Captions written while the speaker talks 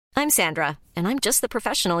I'm Sandra, and I'm just the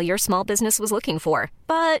professional your small business was looking for.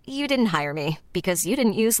 But you didn't hire me because you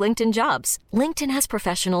didn't use LinkedIn Jobs. LinkedIn has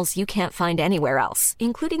professionals you can't find anywhere else,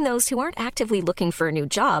 including those who aren't actively looking for a new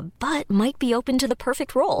job, but might be open to the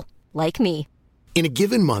perfect role, like me. In a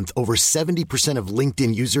given month, over 70% of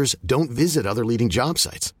LinkedIn users don't visit other leading job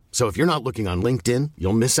sites. So if you're not looking on LinkedIn,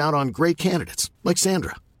 you'll miss out on great candidates like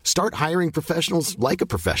Sandra. Start hiring professionals like a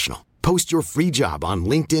professional. Post your free job on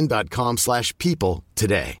linkedin.com/people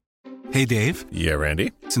today. Hey, Dave. Yeah,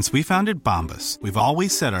 Randy. Since we founded Bombas, we've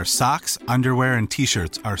always said our socks, underwear, and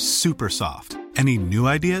T-shirts are super soft. Any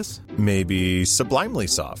new ideas? Maybe sublimely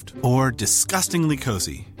soft. Or disgustingly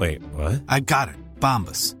cozy. Wait, what? I got it.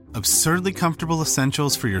 Bombas. Absurdly comfortable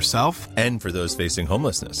essentials for yourself And for those facing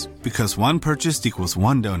homelessness. Because one purchased equals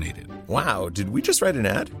one donated. Wow, did we just write an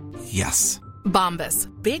ad? Yes. Bombas.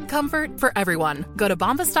 Big comfort for everyone. Go to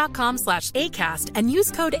bombas.com/ACAST and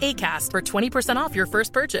use code ACAST for 20% off your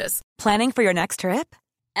first purchase. Planning for your next trip?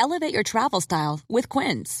 Elevate your travel style with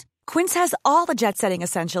Quince. Quince has all the jet-setting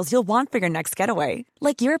essentials you'll want for your next getaway,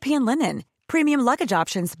 like European linen, premium luggage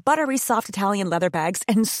options, buttery soft Italian leather bags,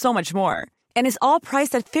 and so much more. And is all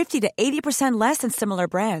priced at 50 to 80% less than similar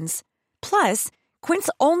brands. Plus, Quince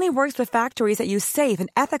only works with factories that use safe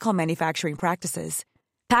and ethical manufacturing practices.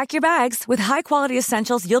 Pack your bags with high-quality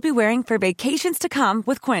essentials you'll be wearing for vacations to come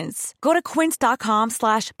with Quince. Go to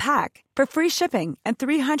quince.com/pack for free shipping and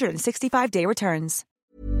 365-day returns.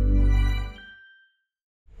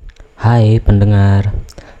 Hai pendengar,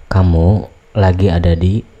 kamu lagi ada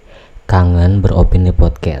di Kangen Beropini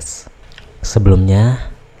Podcast.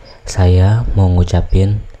 Sebelumnya, saya mau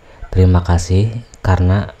ngucapin terima kasih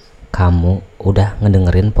karena kamu udah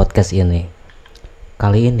ngedengerin podcast ini.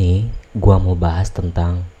 Kali ini gua mau bahas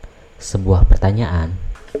tentang sebuah pertanyaan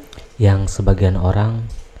yang sebagian orang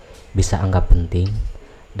bisa anggap penting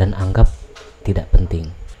dan anggap tidak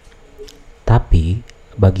penting. Tapi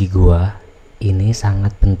bagi gua ini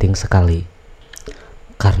sangat penting sekali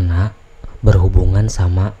karena berhubungan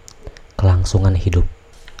sama kelangsungan hidup.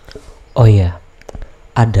 Oh iya,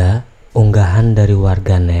 ada unggahan dari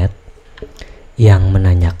warganet yang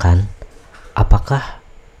menanyakan apakah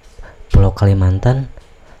Pulau Kalimantan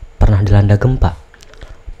pernah dilanda gempa.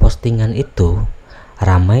 Postingan itu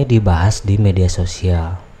ramai dibahas di media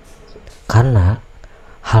sosial. Karena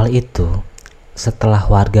hal itu setelah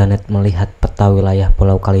warganet melihat peta wilayah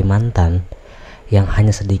Pulau Kalimantan yang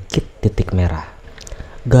hanya sedikit titik merah.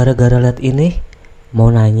 Gara-gara lihat ini,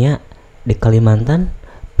 mau nanya, di Kalimantan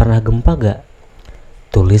pernah gempa gak?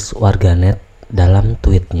 Tulis warganet dalam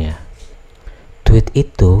tweetnya. Tweet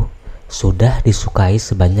itu sudah disukai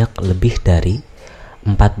sebanyak lebih dari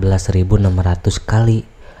 14.600 kali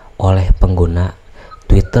oleh pengguna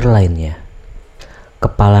Twitter lainnya.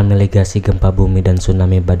 Kepala Mitigasi Gempa Bumi dan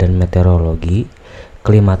Tsunami Badan Meteorologi,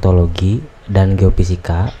 Klimatologi, dan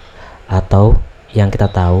Geofisika atau yang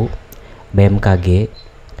kita tahu BMKG,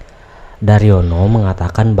 Daryono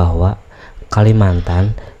mengatakan bahwa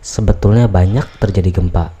Kalimantan sebetulnya banyak terjadi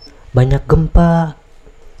gempa. Banyak gempa,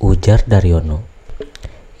 ujar Daryono.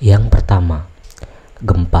 Yang pertama,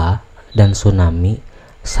 gempa dan tsunami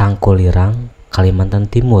Sangkulirang, Kalimantan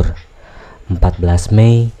Timur, 14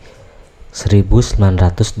 Mei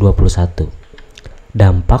 1921.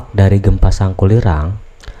 Dampak dari gempa Sangkulirang,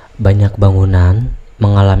 banyak bangunan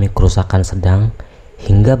mengalami kerusakan sedang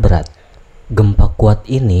hingga berat. Gempa kuat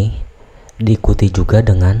ini diikuti juga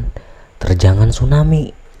dengan terjangan tsunami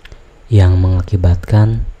yang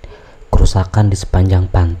mengakibatkan kerusakan di sepanjang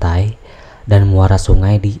pantai dan muara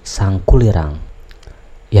sungai di Sangkulirang.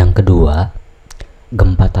 Yang kedua,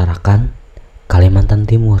 gempa Tarakan, Kalimantan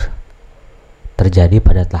Timur, terjadi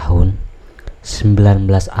pada tahun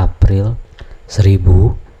 19 April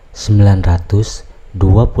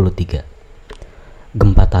 1923.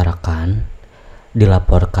 Gempa Tarakan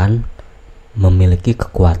dilaporkan memiliki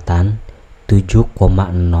kekuatan 7,0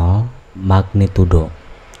 magnitudo.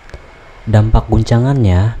 Dampak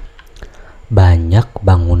guncangannya, banyak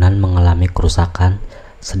bangunan mengalami kerusakan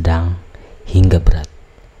sedang hingga berat.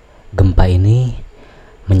 Gempa ini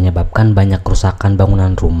menyebabkan banyak kerusakan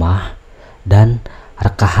bangunan rumah dan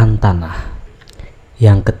rekahan tanah.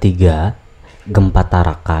 Yang ketiga, gempa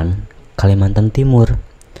Tarakan, Kalimantan Timur,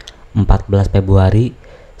 14 Februari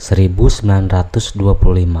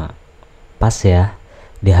 1925. Pas ya,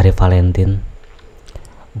 di hari Valentine.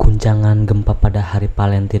 Guncangan gempa pada hari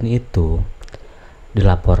Valentine itu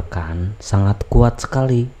dilaporkan sangat kuat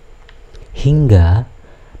sekali hingga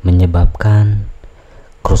menyebabkan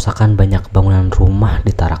kerusakan banyak bangunan rumah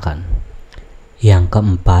di Tarakan. Yang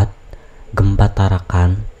keempat, gempa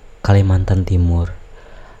Tarakan, Kalimantan Timur,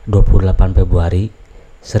 28 Februari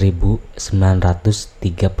 1936.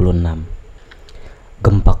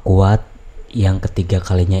 Gempa kuat yang ketiga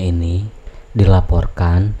kalinya ini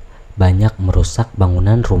dilaporkan banyak merusak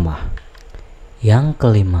bangunan rumah. Yang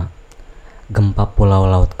kelima, gempa Pulau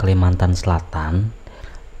Laut Kalimantan Selatan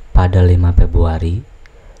pada 5 Februari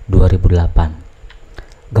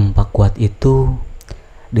 2008. Gempa kuat itu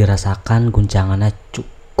dirasakan guncangannya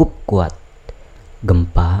cukup kuat.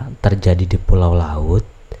 Gempa terjadi di Pulau Laut,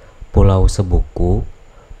 Pulau Sebuku,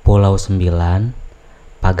 Pulau Sembilan,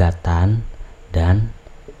 Pagatan, dan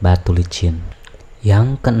Batu Licin.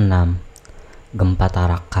 Yang keenam, gempa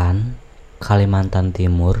Tarakan, Kalimantan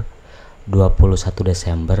Timur 21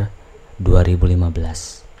 Desember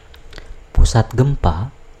 2015. Pusat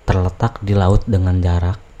gempa terletak di laut dengan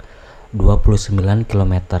jarak 29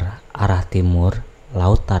 km arah timur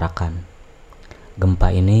Laut Tarakan.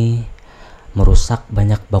 Gempa ini merusak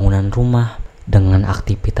banyak bangunan rumah dengan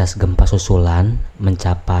aktivitas gempa susulan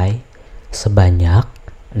mencapai sebanyak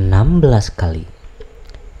 16 kali.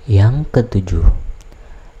 Yang ketujuh,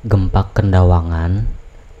 gempa Kendawangan,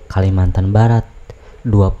 Kalimantan Barat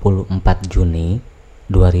 24 Juni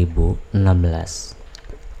 2016.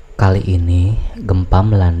 Kali ini gempa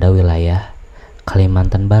melanda wilayah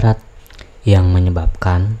Kalimantan Barat yang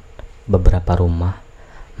menyebabkan beberapa rumah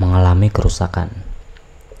mengalami kerusakan.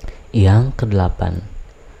 Yang kedelapan,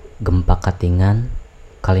 gempa Katingan,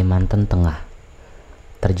 Kalimantan Tengah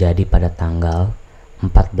terjadi pada tanggal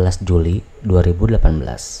 14 Juli 2018.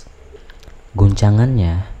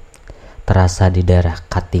 Guncangannya terasa di daerah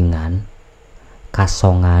Katingan,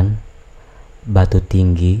 Kasongan, Batu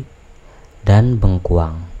Tinggi, dan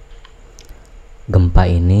Bengkuang. Gempa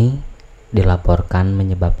ini dilaporkan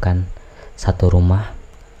menyebabkan satu rumah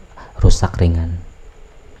rusak ringan.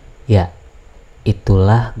 Ya,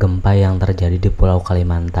 itulah gempa yang terjadi di Pulau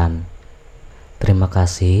Kalimantan. Terima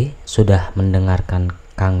kasih sudah mendengarkan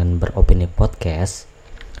Kangen Beropini Podcast.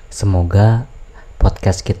 Semoga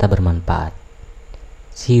podcast kita bermanfaat.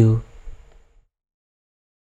 See you.